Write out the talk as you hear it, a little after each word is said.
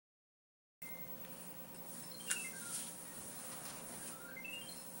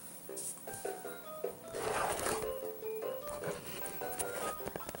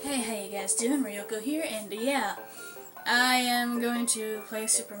guys doing? Ryoko here, and yeah, I am going to play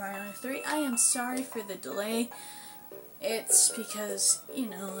Super Mario 3. I am sorry for the delay. It's because, you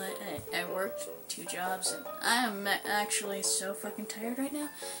know, I worked 2 jobs, and I am actually so fucking tired right now.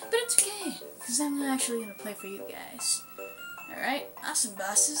 But it's okay, because I'm actually going to play for you guys. Alright, awesome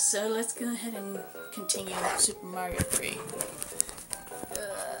bosses, so let's go ahead and continue Super Mario 3.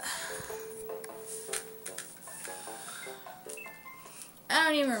 I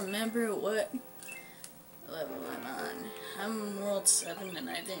don't even remember what level I'm on. I'm World 7 and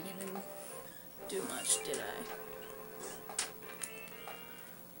I didn't even do much, did I?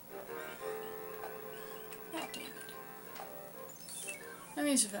 God damn it. That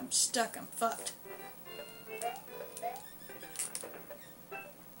means if I'm stuck, I'm fucked.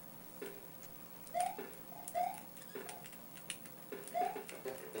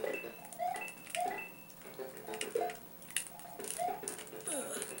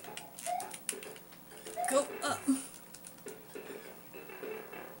 Go up.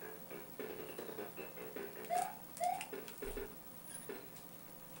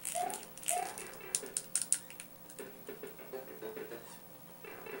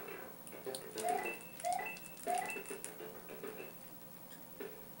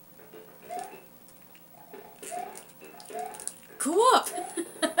 Go up!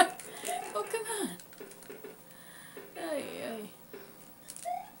 Oh, come on. Ay, ay.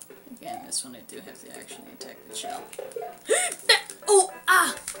 Again, this one I do have to actually attack the shell. Oh!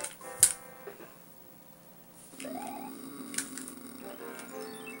 Ah!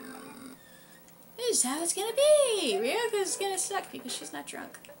 This is how it's gonna be! Ryoko's gonna suck because she's not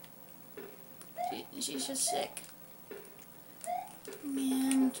drunk. She's just sick.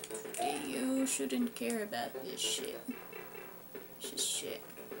 Man, you shouldn't care about this shit. It's just shit.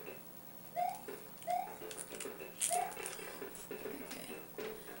 Okay.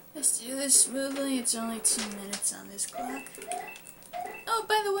 Let's do this smoothly. It's only 2 minutes on this clock. Oh,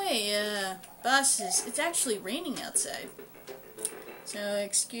 by the way, bosses, it's actually raining outside. So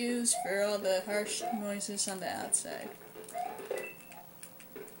excuse for all the harsh noises on the outside.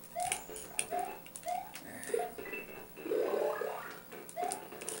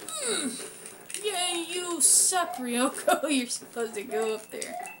 Yay, you suck, Ryoko. You're supposed to go up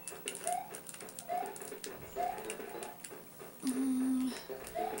there.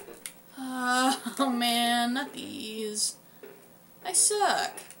 Oh man, not these. I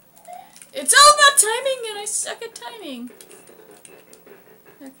suck. It's all about timing and I suck at timing.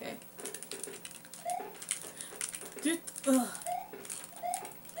 Okay.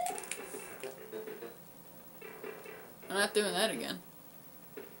 I'm not doing that again.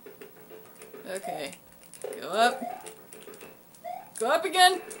 Okay. Go up. Go up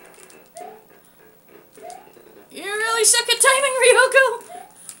again. You really suck at timing, Ryoko!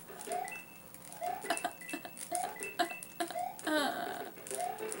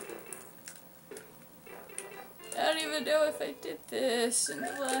 I don't even know if I did this in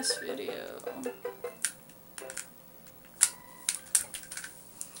the last video.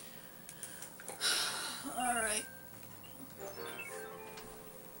 Alright.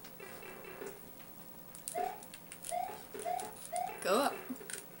 Go up.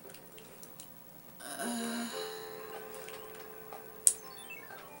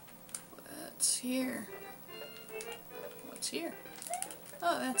 What's here? What's here?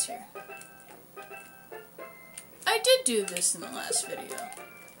 Oh, that's here. I did do this in the last video.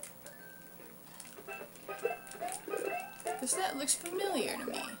 Because that looks familiar to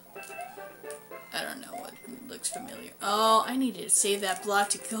me. I don't know what looks familiar. Oh, I needed to save that block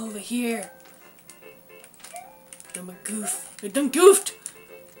to go over here. I'm a goof. I done goofed!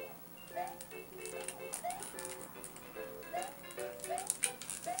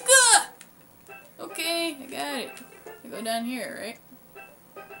 Gah! Okay, I got it. I go down here, right?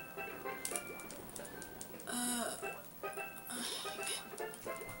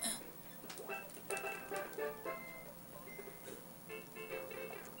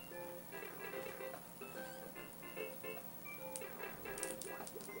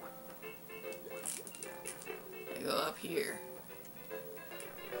 Go up here.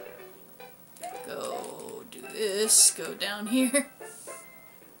 Go do this. Go down here.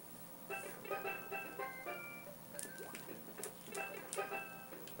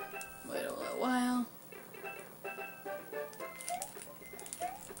 Wait a little while.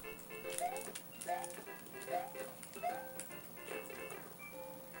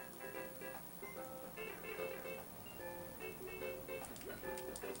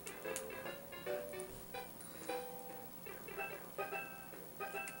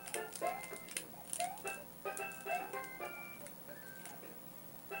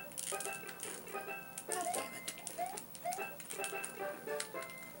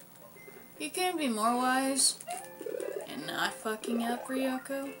 You couldn't be more wise and not fucking up,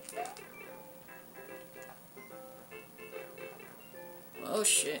 Ryoko? Oh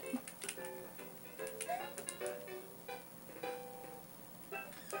shit.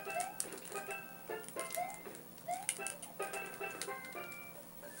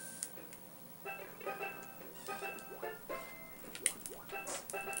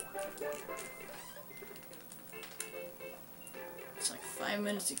 It's like 5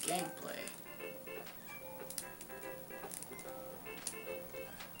 minutes of gameplay.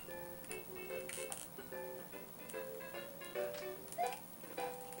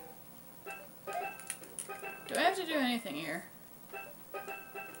 Do I have to do anything here?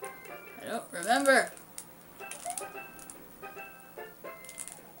 I don't remember.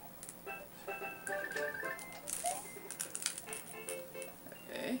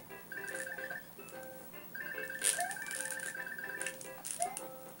 Okay.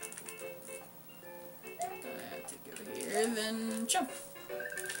 I have to go here, then jump.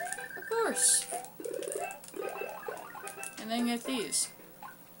 Of course. And then get these.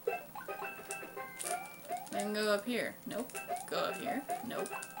 Then go up here. Nope. Go up here. Nope.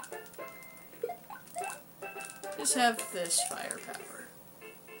 Just have this firepower.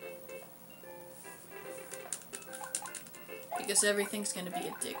 Because everything's gonna be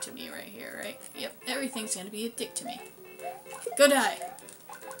a dick to me right here, right? Yep, everything's gonna be a dick to me. Go die!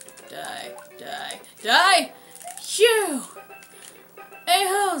 Die, die, die! Phew!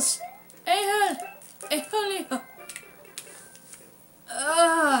 A-holes! A-hole! A-hole!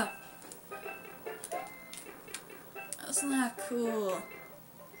 Ugh! That's not cool.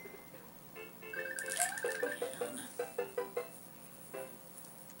 Man.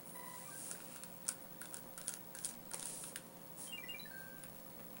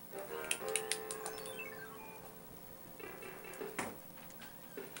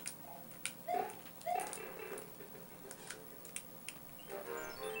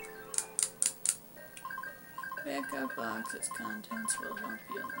 Backup box's contents will help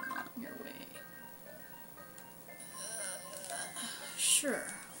you along your way. Sure,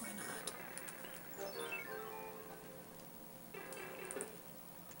 why not?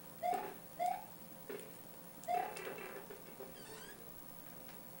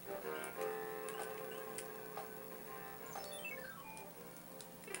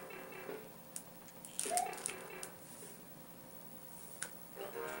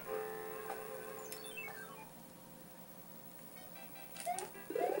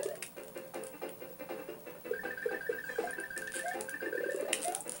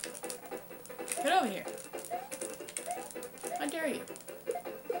 Get over here. How dare you?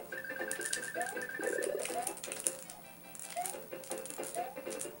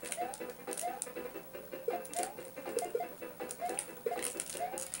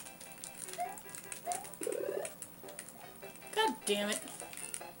 God damn it.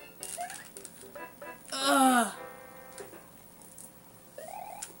 Ugh.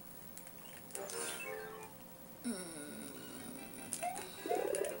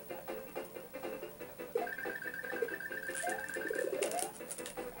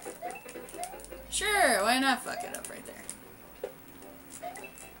 Sure, why not fuck it up right there?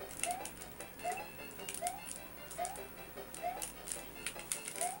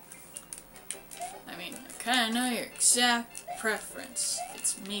 I mean, I kinda know your exact preference.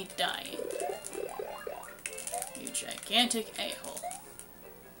 It's me dying. You gigantic a-hole.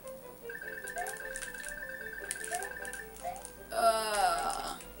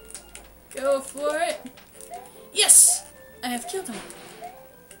 Go for it. Yes! I have killed him.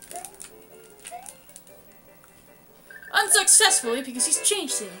 Unsuccessfully, because he's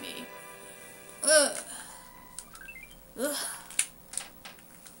changed in me. Ugh. Ugh.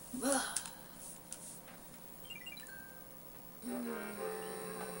 Ugh.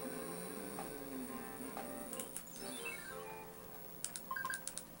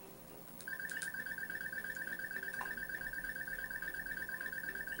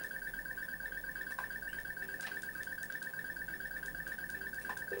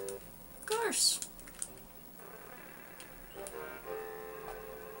 Of course.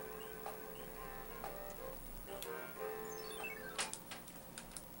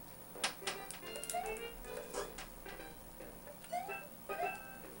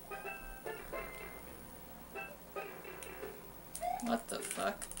 What the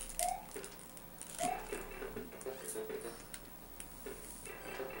fuck?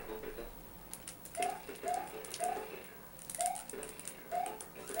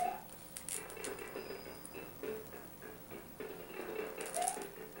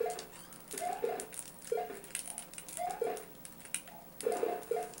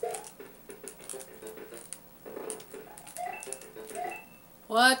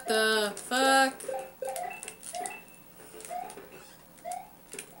 What the fuck?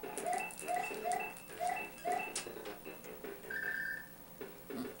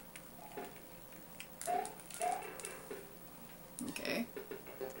 Okay.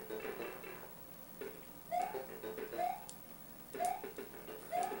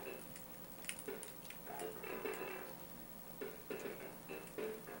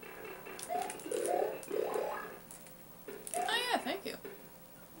 Oh yeah, thank you.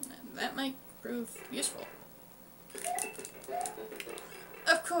 That might prove useful.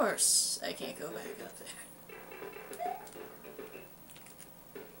 Of course, I can't go back up there.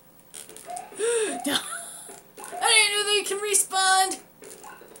 No. I didn't know they can respawn!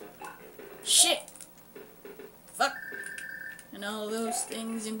 Shit! Fuck! And all those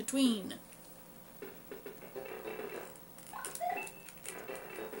things in between.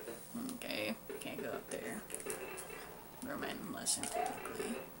 Okay, can't go up there. Learn my lesson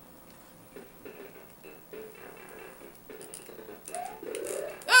quickly.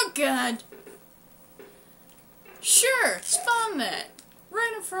 Oh god! Sure, spawn that!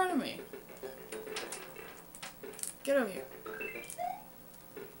 Right in front of me. Get over here.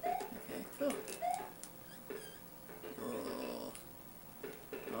 Okay, cool. Oh.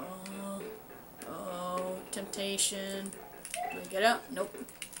 Oh. Oh. Temptation. Do we get out? Nope.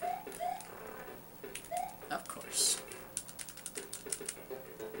 Of course.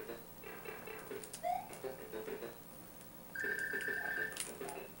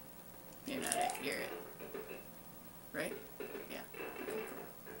 You're not it. You're it. Right? Yeah. Okay,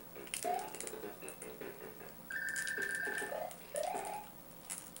 cool.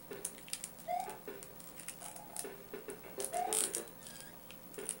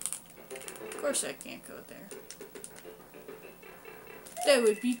 Of course I can't go there. That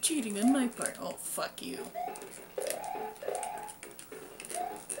would be cheating on my part. Oh, fuck you.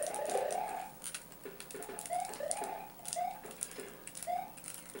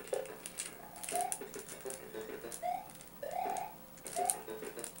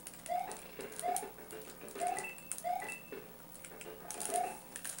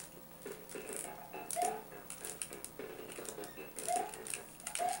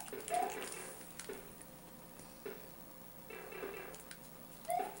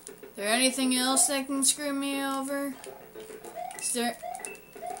 Is there anything else that can screw me over? Is there...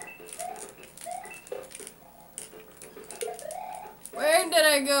 Where did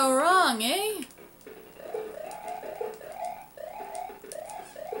I go wrong, eh?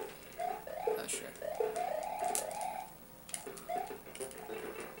 Oh, sure.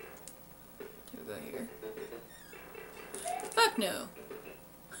 Do we go here? Fuck no.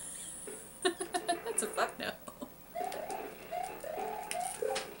 That's a fuck no.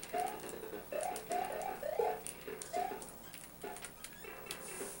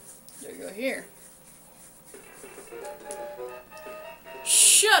 There we go here.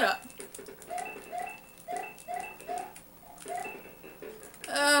 Shut up!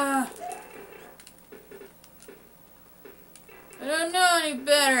 I don't know any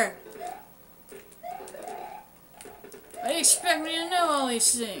better. Why do you expect me to know all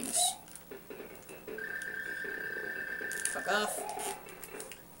these things? Fuck off.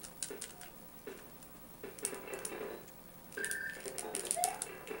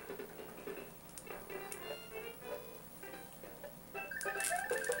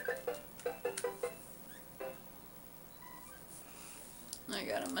 I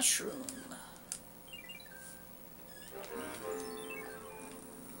got a mushroom.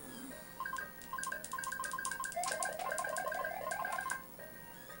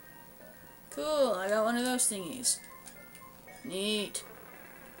 Cool, I got one of those thingies. Neat.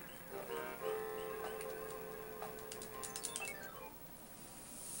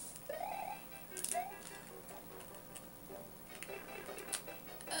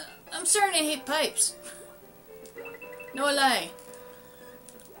 I'm starting to hate pipes. No lie.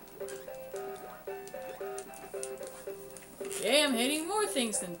 Okay, I'm hating more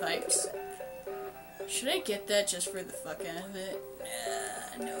things than pipes. Should I get that just for the fuck out of it?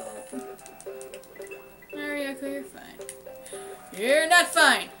 No. Ariako, you're fine. You're not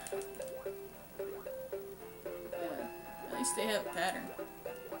fine! At least they have a pattern.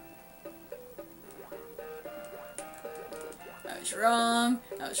 I was wrong.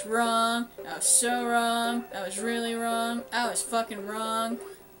 I was wrong. I was so wrong. I was really wrong. I was fucking wrong.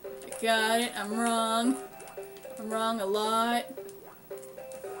 I got it. I'm wrong. I'm wrong a lot.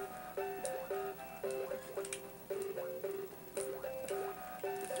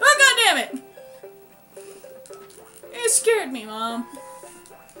 Oh, God damn it! You scared me, Mom.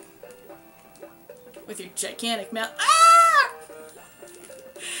 With your gigantic mouth. Ah!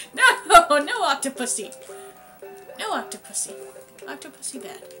 Oh, no Octopussy! No Octopussy. Octopussy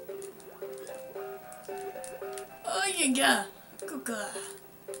bad. Oh, you got. Good God.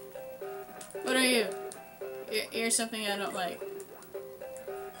 What are you? You're something I don't like.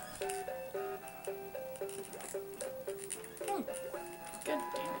 Oh, God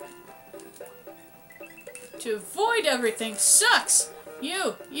damn it. To avoid everything sucks!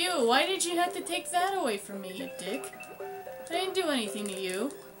 You, why did you have to take that away from me, you dick? I didn't do anything to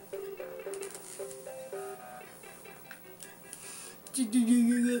you.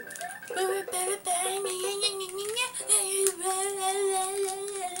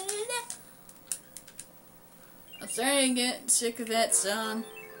 I'm starting to get sick of that song.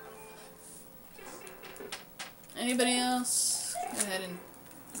 Anybody else? Go ahead and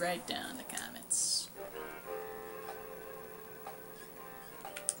write down the comments.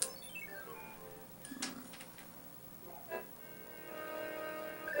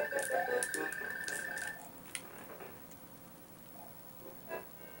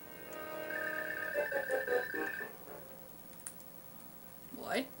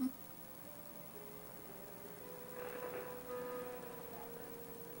 What?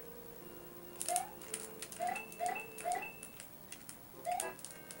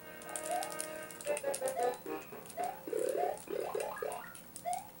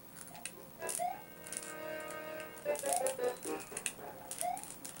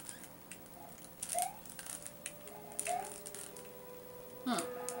 Huh.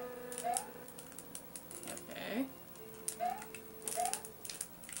 Okay.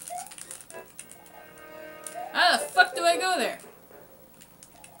 How the fuck do I go there?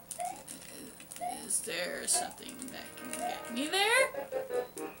 Is there something that can get me there?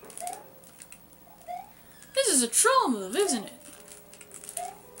 This is a troll move, isn't it?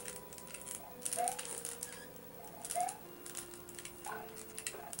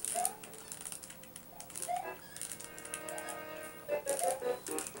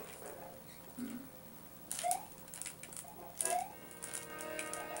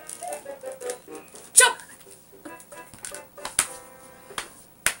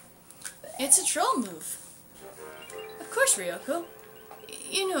 It's a troll move. Of course, Ryoko.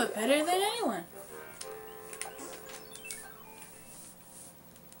 You knew it better than anyone.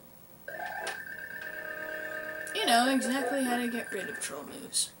 You know exactly how to get rid of troll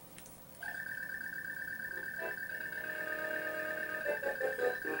moves.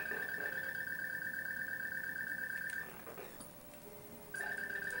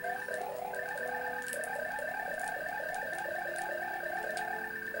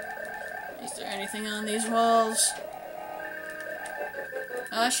 Is there anything on these walls?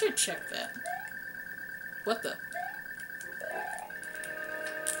 Oh, I should check that. What the?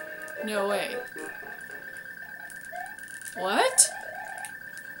 No way. What?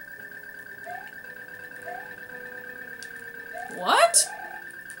 What?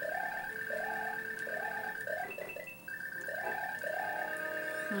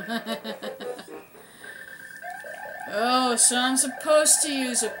 Oh, so I'm supposed to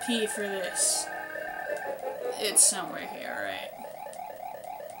use a P for this. It's somewhere here,